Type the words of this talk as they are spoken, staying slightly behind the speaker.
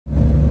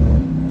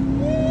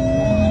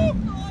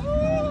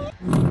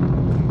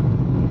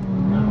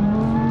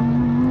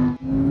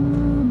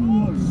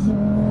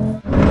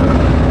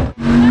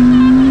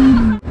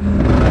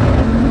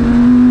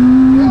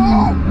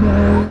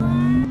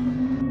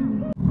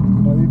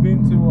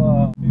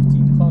a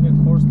 1500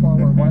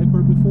 horsepower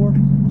Viper before?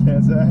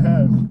 Can't say I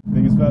have.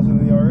 Think it's faster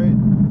than the R8?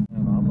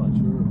 I'm not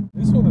sure.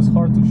 This one is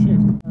hard to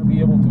shift. I'll be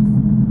able to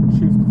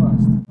shift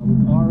fast.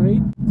 With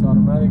R8, it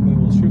automatically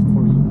will shift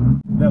for you.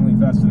 Definitely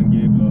faster than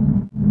Gabe though.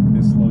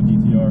 His slow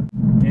GTR.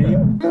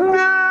 Gabe?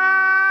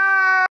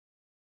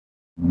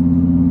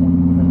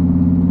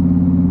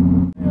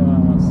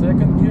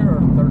 Second gear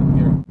or third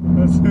gear?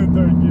 That's the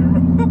third gear.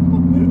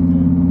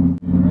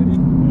 You ready?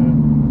 Yeah.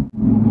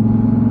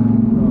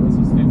 No, this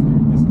is fifth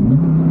gear. This is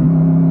third gear.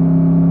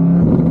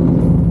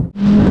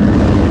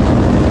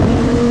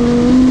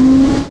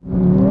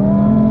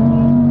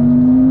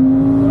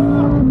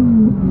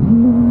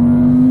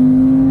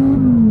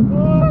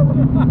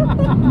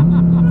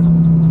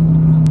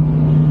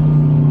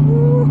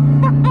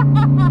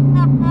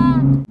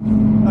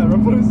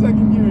 Alright, put in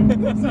second gear.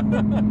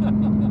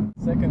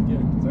 Second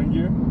gear. Second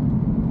gear?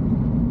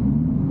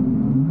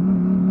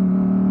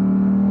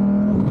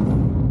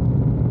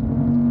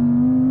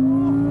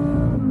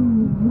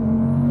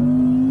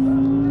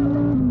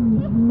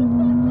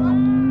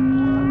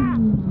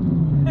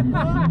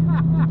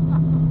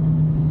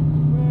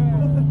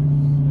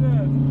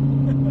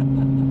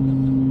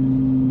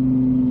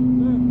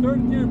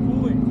 Third gear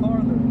pulling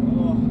harder.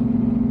 Oh,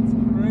 it's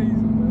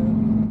crazy, man.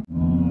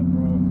 Oh,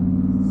 bro.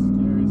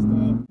 Scary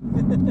stuff.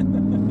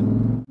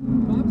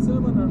 Top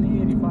 7 on the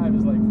 85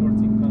 is like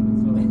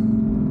 1400, so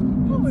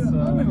it's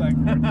only like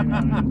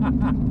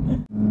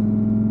 1400.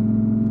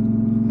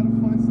 Gotta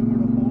find somewhere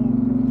to hold,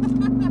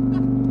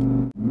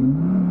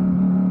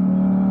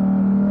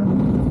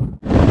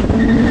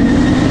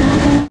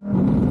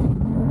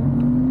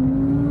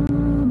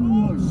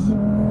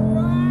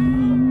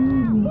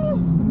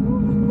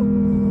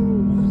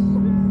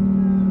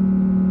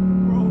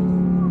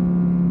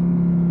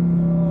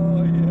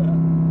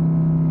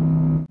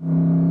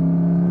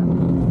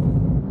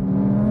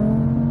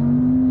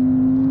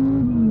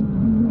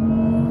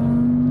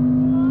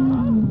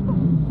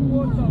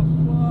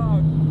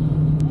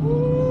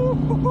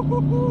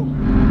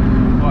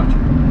 Watch.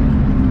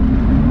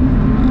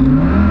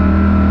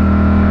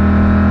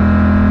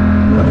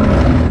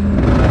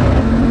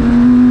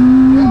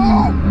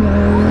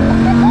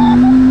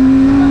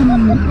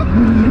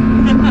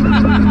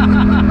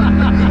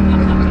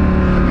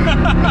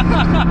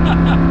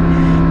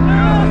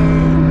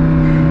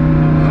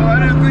 I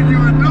didn't think you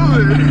would do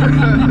it.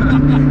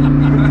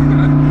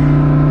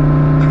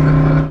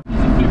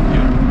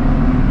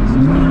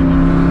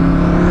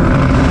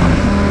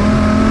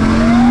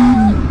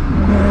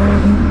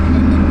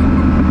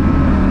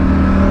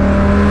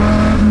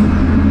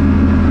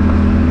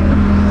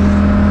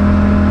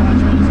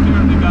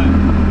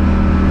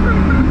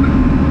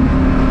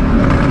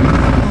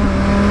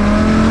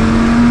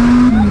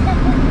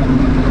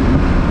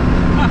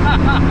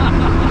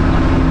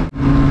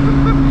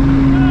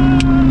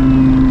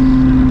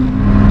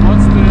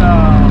 What's the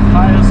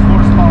highest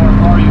horsepower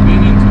car you've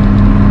been into?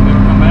 The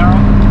Camaro?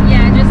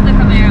 Yeah, just the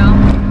Camaro.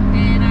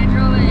 And I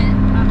drove it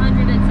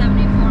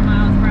 174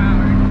 miles per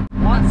hour.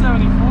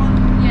 174?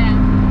 Yeah.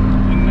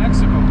 In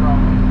Mexico,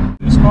 probably.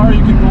 This car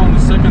you can go on the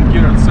second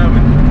gear at 7.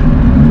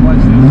 Watch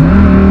this.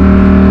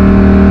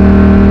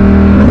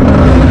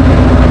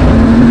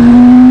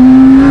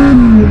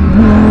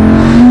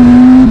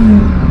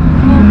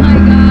 Oh my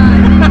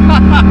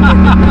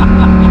god.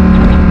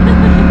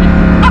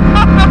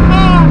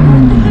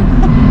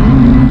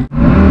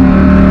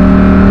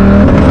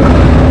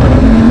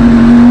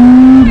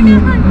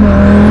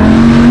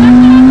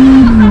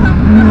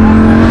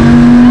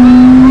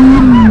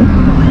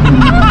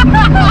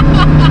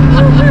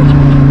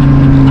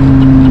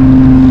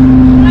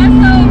 That's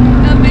so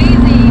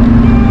amazing.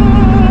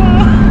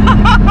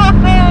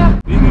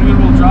 Being in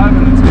rear-wheel drive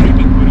and it's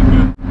creeping pretty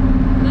good.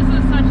 This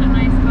is such a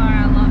nice car.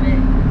 I love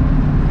it.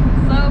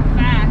 So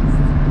fast.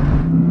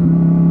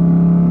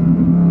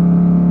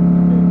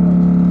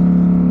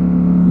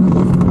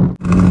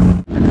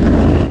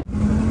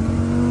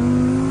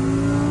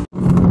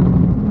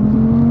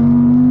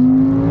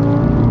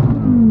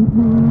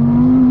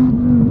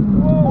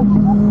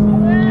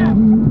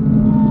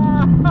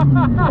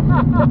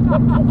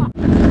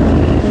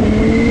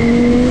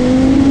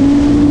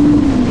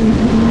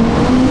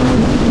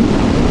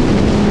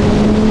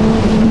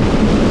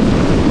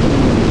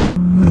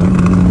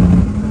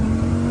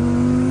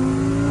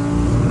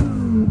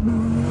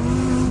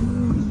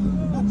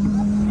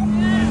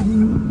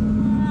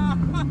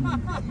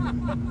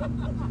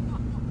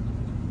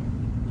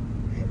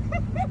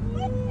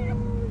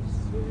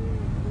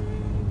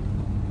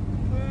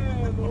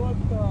 Man, what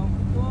the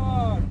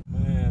fuck?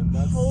 Man,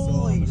 that's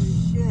Holy so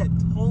shit.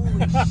 Holy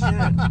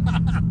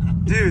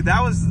shit. Dude,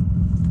 that was...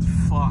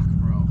 Fuck,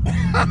 bro.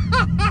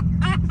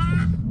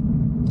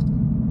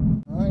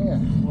 Oh yeah,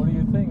 What do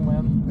you think,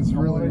 man? it's I'm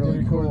really ready to really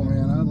record cool, it.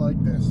 man. I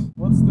like this.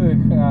 What's the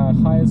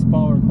highest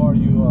power car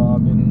you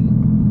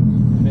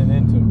been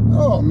into?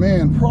 Oh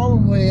man,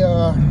 probably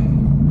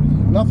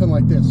nothing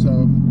like this.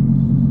 So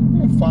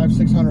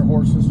 500-600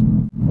 horses.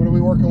 What are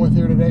we working with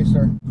here today,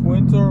 sir?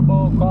 Twin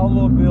turbo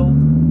Calvo build,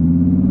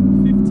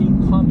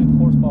 1500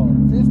 horsepower.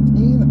 15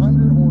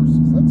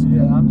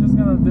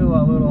 gonna do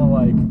a little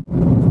like.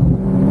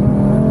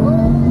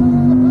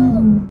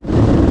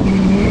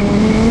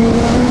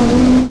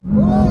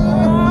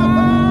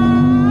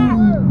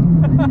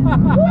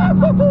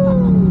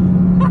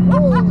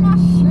 Holy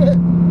shit!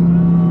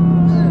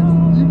 Dude,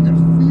 you can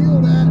feel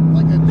that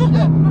like a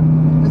jet.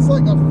 It's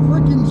like a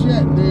freaking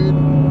jet, dude.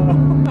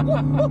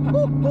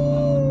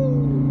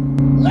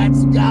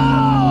 Let's go!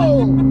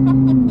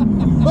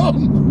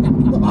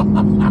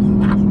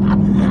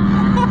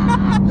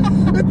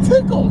 It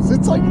tickles.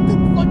 It's like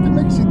it fucking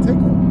makes you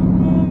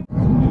tickle.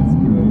 It's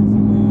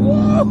crazy.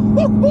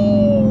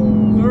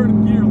 Third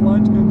gear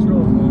launch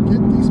control, man.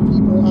 Get these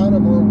people out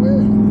of our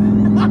way.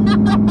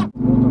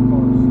 Motor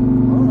cars.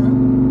 All right.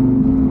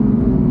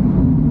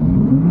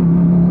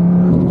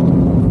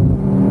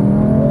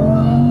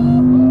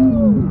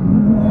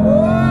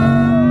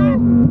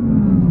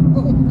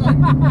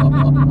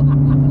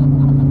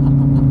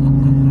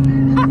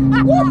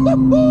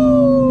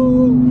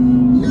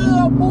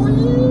 Yeah, boy!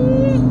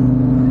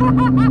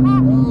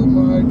 Oh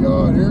my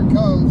God, here it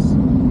comes.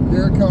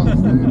 Here it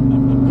comes,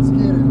 dude. Let's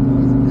get it.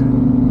 Let's get it.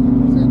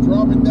 It's gonna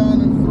drop it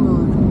down in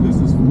third. This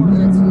is for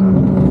That's it.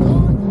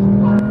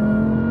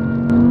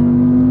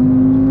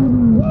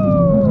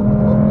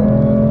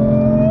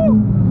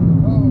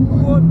 Oh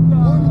my. What the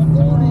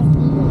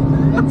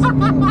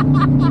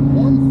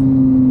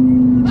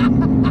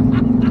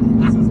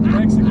 144. This is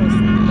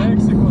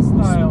Mexico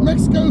style.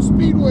 Mexico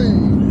Speedway.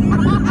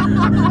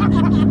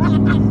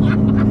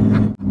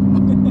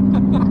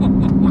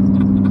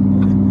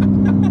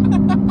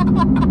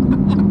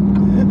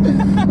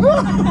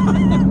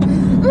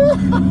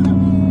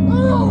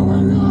 Oh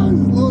my gosh,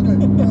 love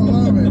it. I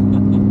love it.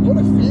 What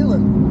a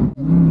feeling.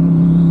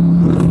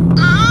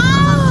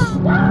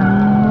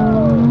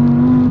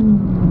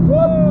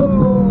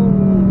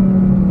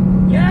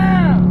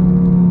 Yeah!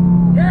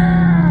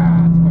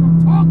 Yeah! That's what I'm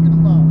talking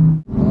about.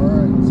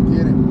 Alright, let's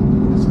get it.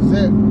 This is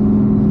it.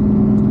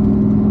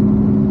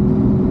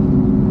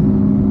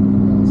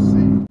 Let's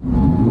see.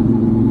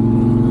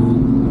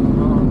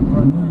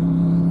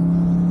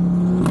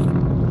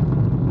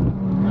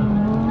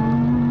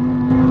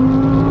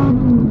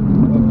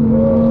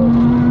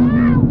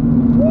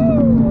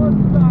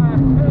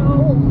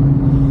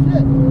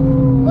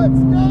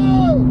 Let's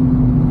go!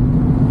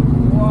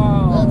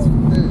 Wow. That's,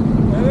 dude,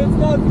 And it's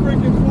not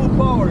freaking full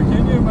power.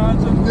 Can you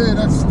imagine? dude,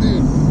 that's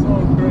dude.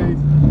 So crazy.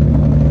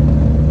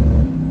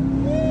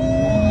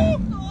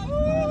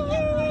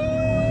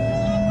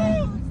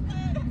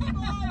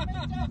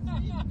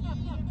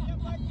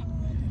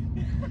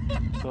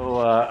 So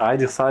I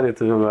decided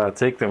to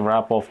take the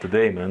wrap off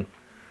today, man.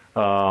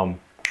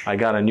 I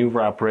got a new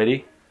wrap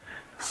ready.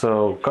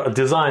 So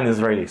design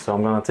is ready. So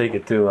I'm gonna take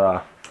it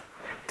to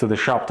the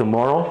shop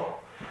tomorrow.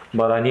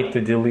 But I need to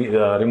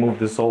remove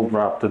this old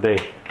wrap today.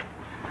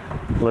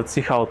 Let's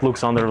see how it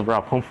looks under the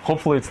wrap.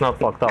 Hopefully it's not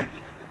fucked up.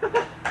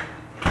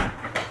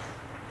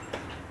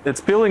 It's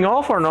peeling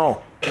off or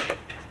no?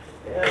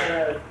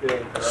 Yeah, it's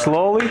good.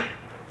 Slowly?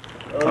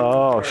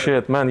 Oh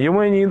shit, man! You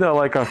may need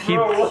like a heat.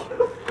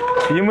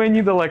 You may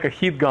need like a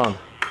heat gun.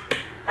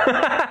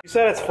 You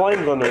said it's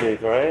flames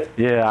underneath, right?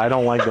 Yeah, I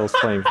don't like those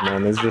flames,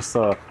 man. It's just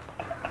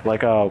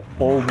like a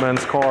old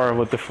man's car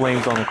with the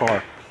flames on the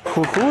car.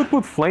 Who would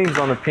put flames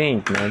on the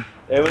paint, man?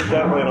 It was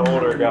definitely an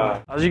older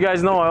guy. As you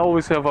guys know, I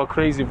always have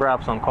crazy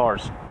wraps on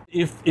cars.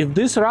 If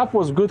this wrap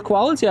was good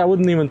quality, I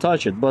wouldn't even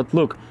touch it. But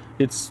look,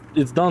 it's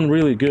done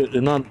really good.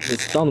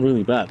 It's done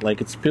really bad.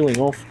 Like it's peeling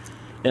off,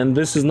 and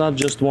this is not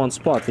just one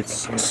spot.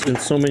 It's in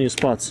so many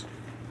spots.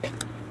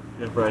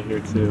 Yeah, right here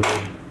too.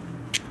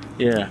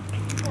 Yeah.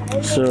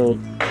 So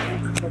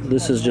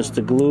this is just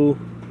the glue.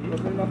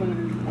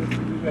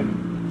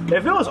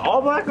 If it was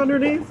all black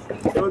underneath,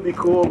 it would be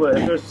cool. But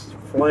if there's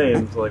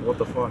flames, like what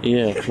the fuck?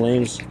 Yeah,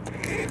 flames.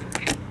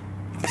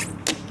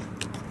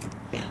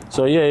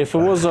 So yeah, if it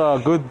was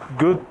a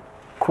good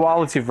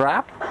quality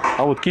wrap,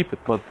 I would keep it.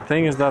 But the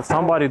thing is that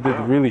somebody did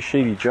a really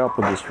shady job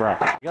with this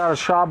wrap. I got a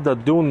shop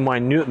that doing my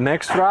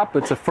next wrap.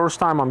 It's the first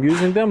time I'm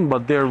using them,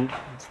 but they're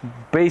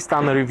based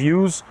on the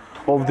reviews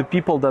of the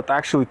people that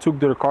actually took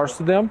their cars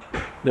to them.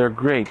 They're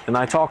great, and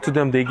I talked to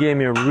them. They gave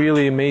me a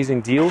really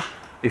amazing deal.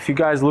 If you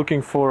guys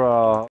looking for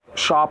a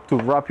shop to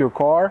wrap your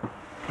car,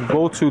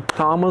 go to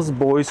Thomas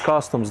Boys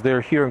Customs.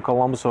 They're here in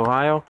Columbus,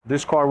 Ohio.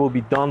 This car will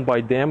be done by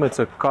them. It's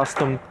a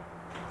custom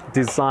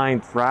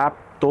designed wrap.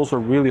 Those are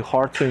really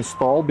hard to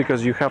install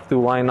because you have to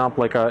line up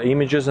like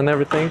images and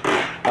everything.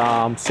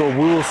 So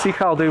we will see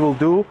how they will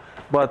do.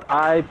 But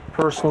I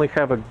personally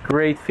have a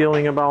great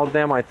feeling about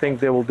them. I think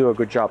they will do a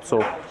good job.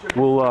 So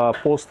we'll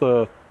post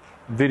a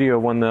video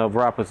when the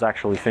wrap is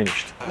actually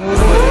finished.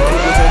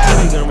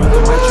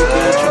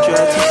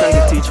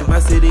 My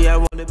city, I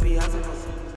wanna be